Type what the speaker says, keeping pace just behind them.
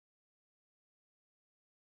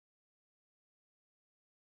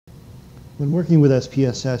When working with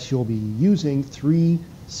SPSS, you'll be using three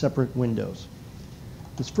separate windows.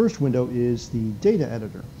 This first window is the data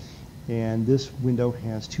editor, and this window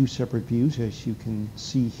has two separate views. As you can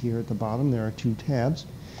see here at the bottom, there are two tabs.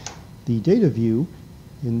 The data view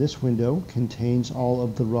in this window contains all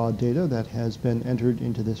of the raw data that has been entered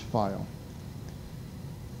into this file.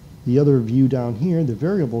 The other view down here, the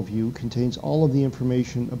variable view, contains all of the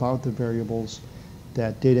information about the variables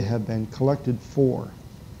that data have been collected for.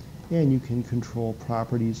 And you can control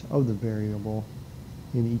properties of the variable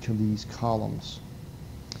in each of these columns.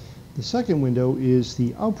 The second window is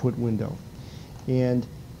the output window, and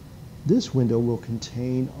this window will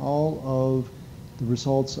contain all of the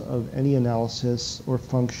results of any analysis or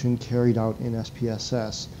function carried out in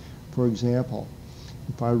SPSS. For example,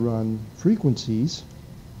 if I run frequencies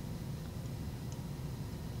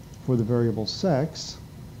for the variable sex,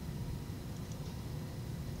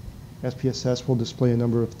 SPSS will display a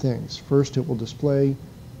number of things. First, it will display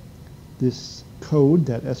this code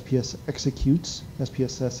that SPSS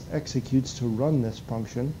executes to run this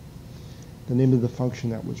function, the name of the function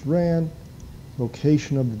that was ran,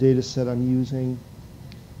 location of the data set I'm using,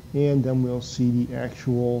 and then we'll see the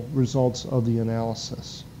actual results of the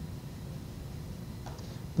analysis.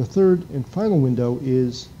 The third and final window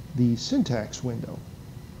is the syntax window.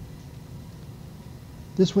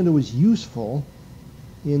 This window is useful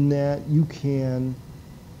in that you can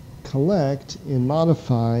collect and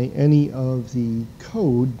modify any of the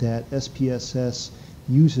code that SPSS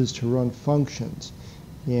uses to run functions,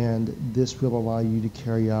 and this will allow you to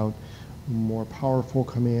carry out more powerful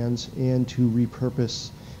commands and to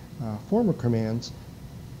repurpose former commands,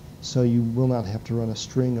 so you will not have to run a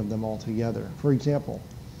string of them all together. For example,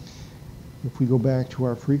 if we go back to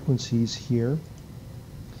our frequencies here,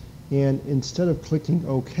 and instead of clicking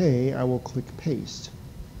OK, I will click Paste.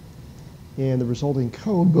 And the resulting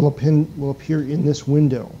code will appear in this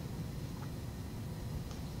window.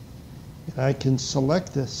 And I can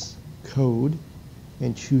select this code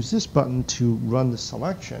and choose this button to run the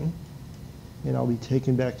selection, and I'll be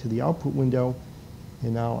taken back to the output window,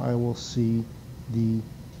 and now I will see the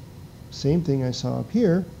same thing I saw up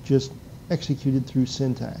here, just executed through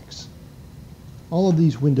syntax. All of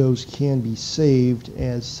these windows can be saved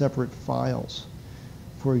as separate files.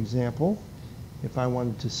 For example, if I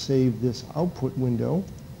wanted to save this output window,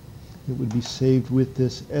 it would be saved with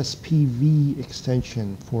this SPV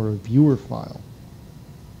extension for a viewer file.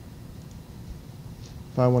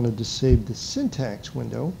 If I wanted to save the syntax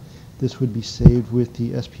window, this would be saved with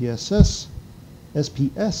the SPS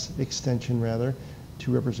extension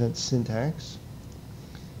to represent syntax.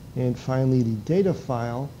 And finally, the data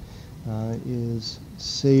file is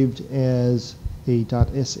saved as a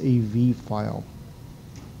 .sav file.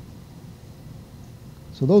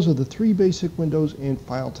 So those are the three basic windows and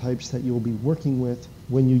file types that you'll be working with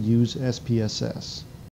when you use SPSS.